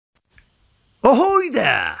Ahoy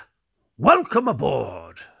there! Welcome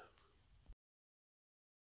aboard!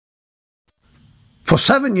 For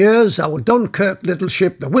 7 years our Dunkirk little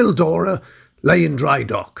ship, the Wildora, lay in dry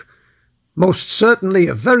dock. Most certainly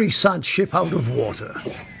a very sad ship out of water,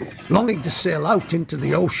 longing to sail out into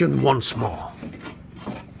the ocean once more.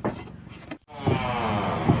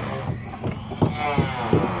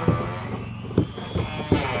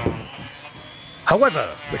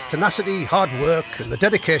 However, with tenacity, hard work and the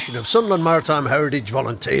dedication of Sunderland Maritime Heritage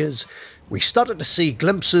volunteers, we started to see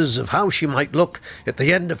glimpses of how she might look at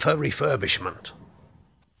the end of her refurbishment.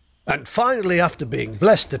 And finally, after being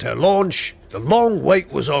blessed at her launch, the long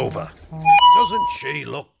wait was over. Doesn't she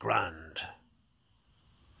look grand?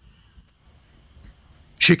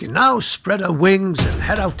 She can now spread her wings and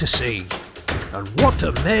head out to sea. And what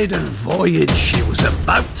a maiden voyage she was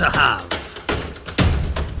about to have!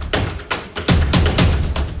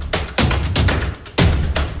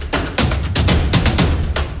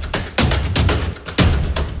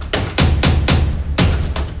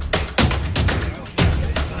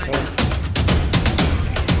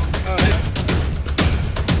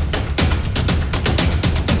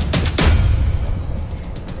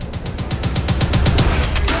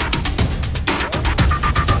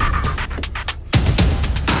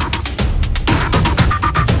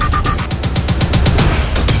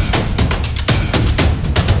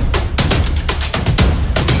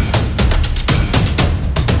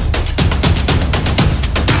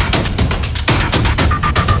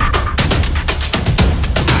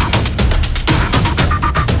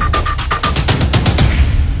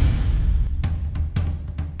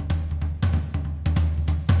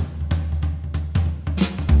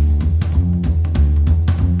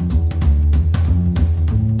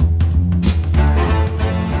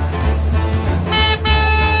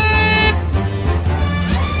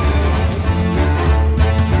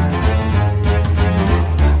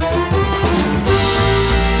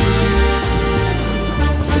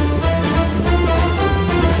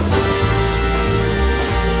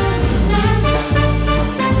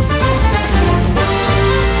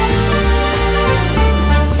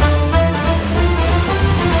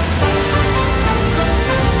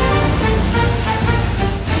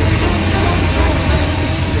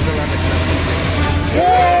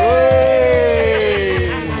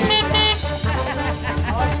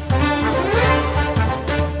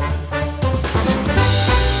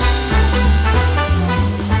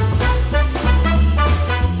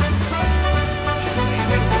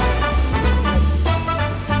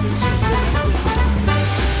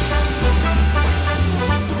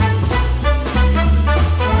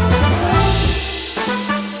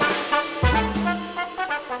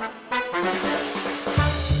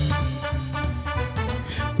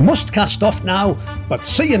 Must cast off now, but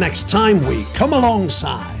see you next time we come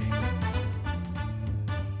alongside.